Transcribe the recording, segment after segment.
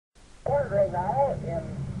considering now in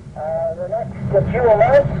the next few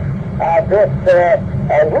months this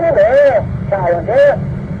lunar calendar,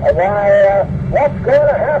 what's going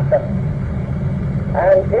to happen?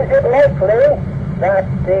 And is it likely that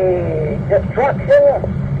the destruction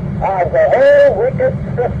of the whole wicked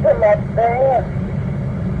system of things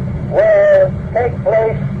will take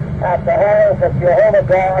place at the hands of Jehovah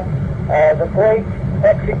God, the great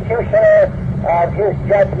executioner of his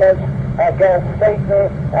judgments against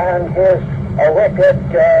Satan and his wicked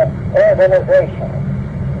organization?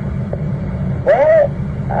 Well,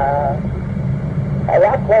 a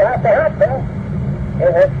lot will have to happen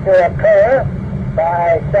if it's to occur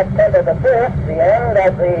by September the 5th, the end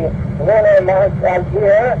of the lunar month of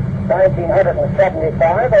year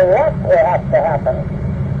 1975. A lot will have to happen.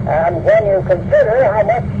 And when you consider how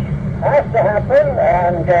much has to happen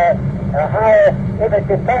and how, if it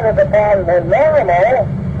depended upon the normal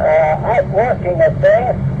outworking of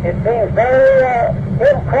things, it seems very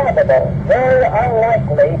improbable, very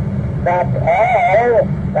unlikely that all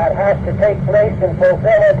that has to take place in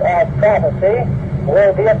fulfillment of prophecy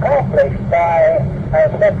will be accomplished by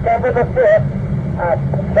September the 5th at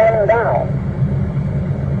sundown.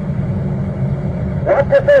 Not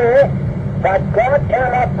to say that God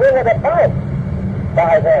cannot bring it about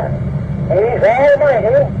by then. He's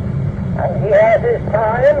almighty, and he has his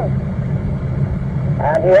time,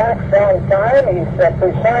 and he acts on time. He's a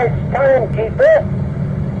precise timekeeper,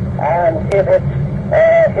 and if it's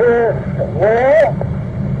his will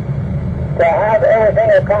to have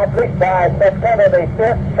everything accomplished by September the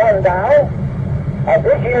 5th sundown of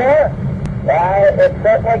this year, why, it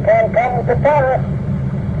certainly can come to pass.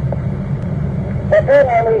 But then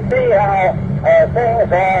when we see how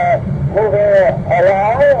things are moving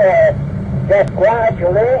along just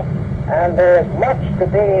gradually, and there's much to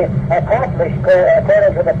be accomplished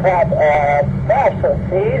according to the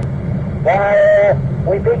prophecies, why,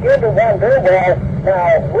 we begin to wonder, well,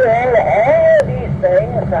 now, will all these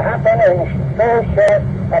things happen in so short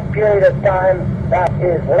a period of time that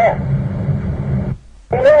is left?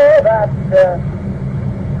 We know that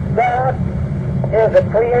God is a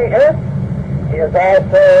creator. He is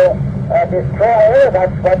also a destroyer.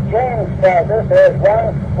 That's what James tells us. There's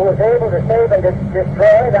one who is able to save and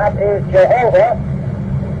destroy. That is Jehovah.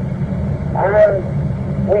 And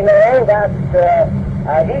we know that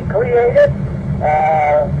he created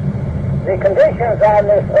the conditions on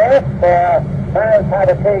this earth for man's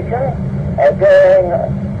habitation during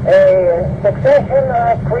a succession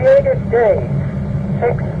of created days,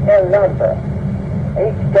 6 in number,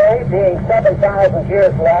 each day being 7,000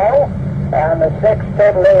 years long, and the 6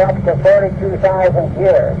 totaling up to 42,000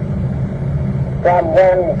 years from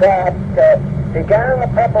when God began the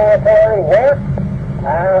preparatory work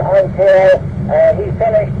until he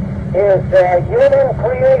finished his human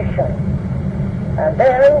creation. And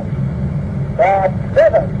then God's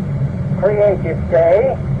 7th creative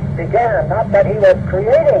day began. Not that he was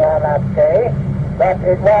creating on that day, but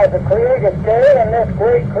it was a creative day in this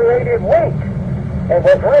great creative week. It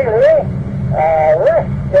was really a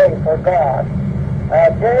rest day for God,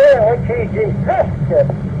 a day in which he desisted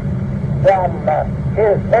from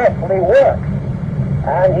his earthly work,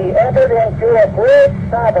 and he entered into a great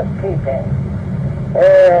Sabbath keeping, a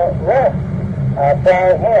rest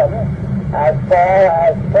for him as far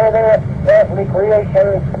as further earthly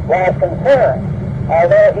creation was concerned.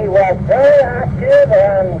 Although he was very active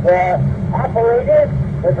and operated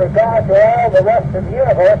with regard to all the rest of the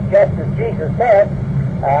universe, just as Jesus said,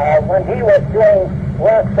 when he was doing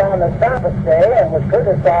works on the Sabbath day and was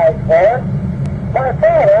criticized for it, my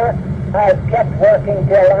Father has kept working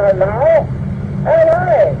till now, and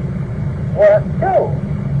I work too,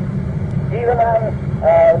 even on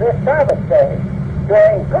this Sabbath day,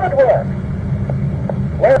 doing good works,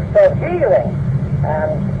 works of healing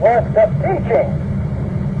and works of teaching.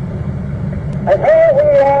 And here we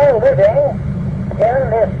are living in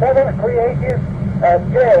this 7th creative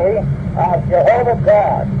day of Jehovah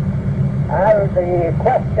God. And the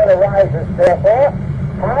question arises, therefore,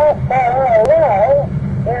 how far along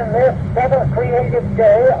in this 7th creative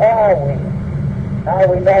day are we? Now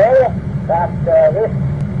we know that this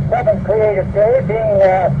 7th creative day being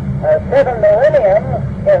 7 millenniums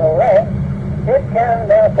in length, it can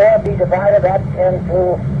therefore be divided up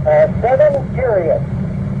into 7 periods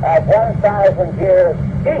of 1,000 years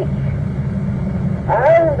each.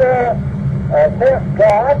 And since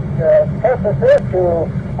God purposes to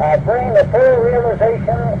bring the full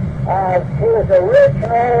realization of his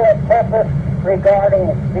original purpose regarding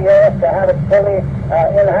the earth, to have it fully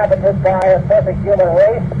inhabited by a perfect human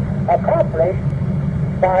race, accomplished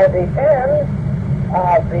by the end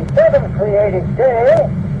of the 7th creative day,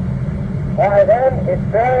 why then it's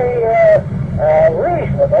very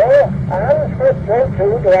reasonable and scriptural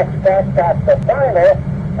too to expect that the final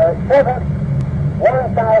seventh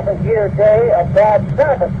 1,000-year day of God's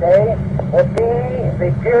Sabbath day would be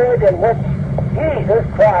the period in which Jesus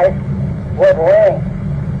Christ would reign.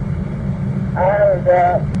 And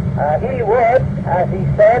he would, as he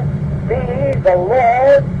said, be the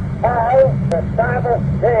Lord of the Sabbath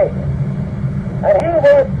day. And he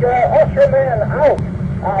would usher men out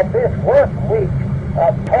of this work week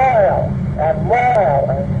of toil and moil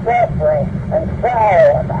and suffering and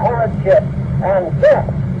sorrow and hardship and death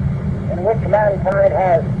in which mankind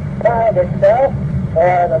has found itself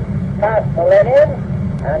for the past millennium,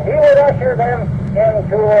 and he would usher them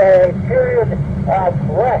into a period of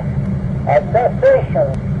rest, of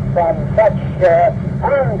cessation from such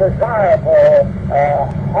undesirable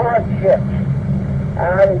hardships.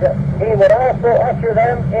 And he would also usher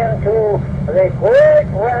them into the great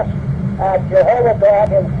rest of Jehovah God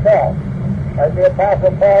himself. As the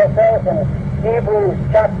Apostle Paul says in Hebrews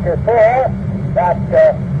chapter 4, that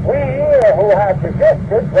we who have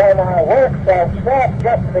desisted from our works of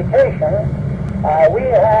self-justification, we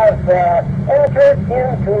have entered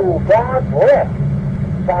into God's rest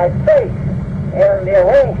by faith in the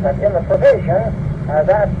arrangement, in the provision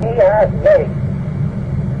that he has made.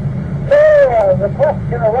 So the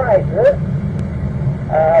question arises,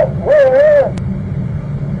 will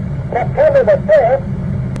September the 5th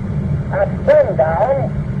at sundown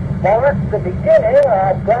mark the beginning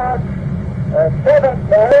of God's seventh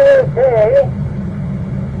millennial day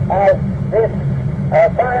of this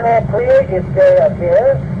final creative day of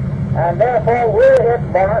his, and therefore will it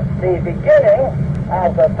mark the beginning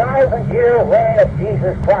of the 1,000-year reign of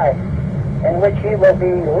Jesus Christ, in which he will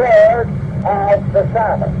be Lord of the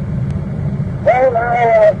Sabbath. Well,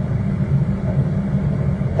 now,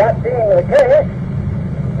 that being the case,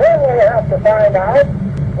 then we have to find out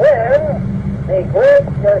when the great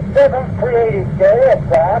seventh creative day of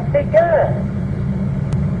God began.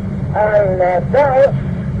 And thus,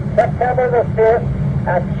 September the 5th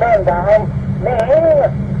at sundown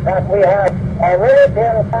means that we have already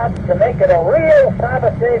been taught to make it a real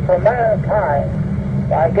Sabbath day for mankind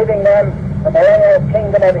by giving them the millennial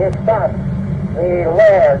kingdom of his Son, the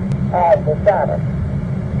Lord of the Sabbath.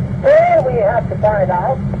 So we have to find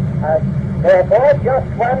out, therefore, just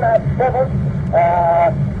when that seventh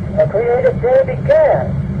creative day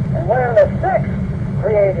began, and when the sixth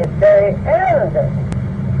creative day ended.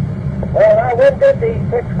 Well, now, when did the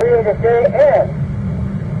sixth creative day end?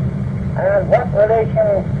 And what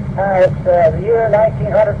relation has the year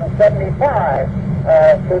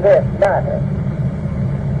 1975 to this matter?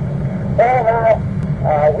 Well, now,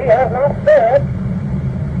 we have not said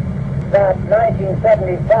that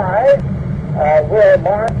 1975 will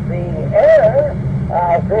mark the end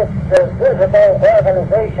of this visible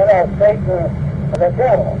organization of Satan, the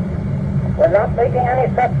devil. We're not making any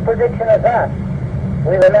such prediction as that.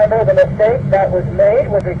 We remember the mistake that was made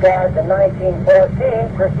with regard to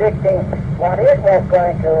 1914, predicting what it was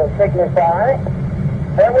going to signify.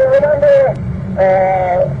 And we remember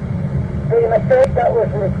the mistake that was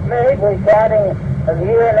made regarding the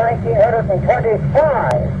year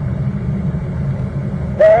 1925.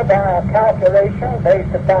 There, by a calculation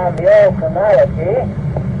based upon the old chronology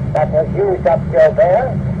that was used up till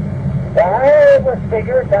then, it was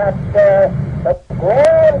figured that the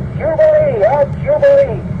grand jubilee of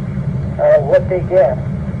Jubilee would begin.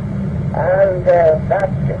 And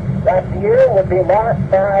that year would be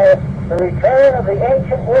marked by the return of the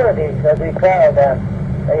ancient worthies, as we call them,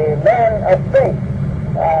 the men of faith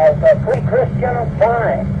of pre-Christian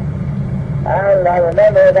time. And I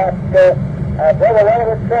remember that Brother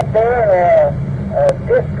Rutherford said there in a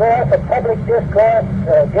discourse, a public discourse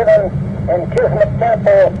given in Kismet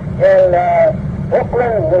Temple in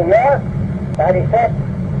Brooklyn, New York, that he said,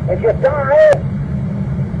 if you die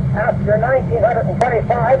after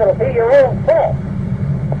 1925, it'll be your own fault.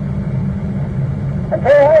 And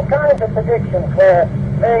so all kinds of predictions were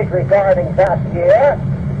made regarding that year.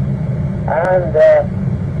 And,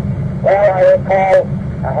 well, I recall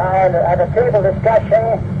at a table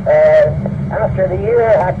discussion after the year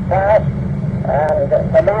had passed and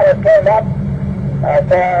the matter came up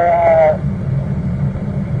for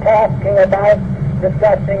talking about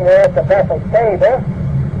discussing there at the Bethel table.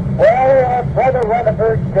 Well, Brother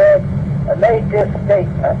Rutherford made this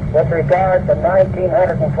statement with regard to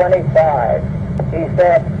 1925. He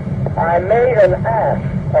said, I made an ass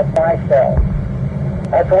of myself.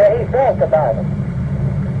 That's the way he felt about it.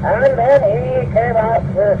 And then he came out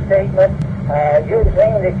with a statement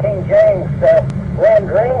using the King James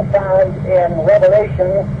rendering found in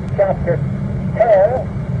Revelation chapter 10.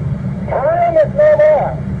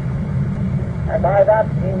 by that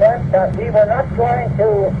he meant that we were not going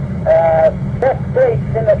to set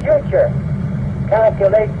dates in the future,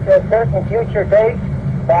 calculate certain future dates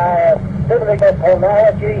by biblical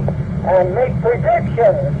chronology, and make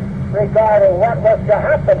predictions regarding what was to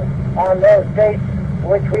happen on those dates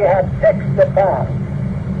which we had fixed upon.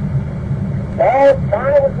 No,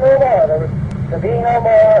 time was no more. There was to be no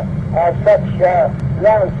more of such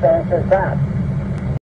nonsense as that.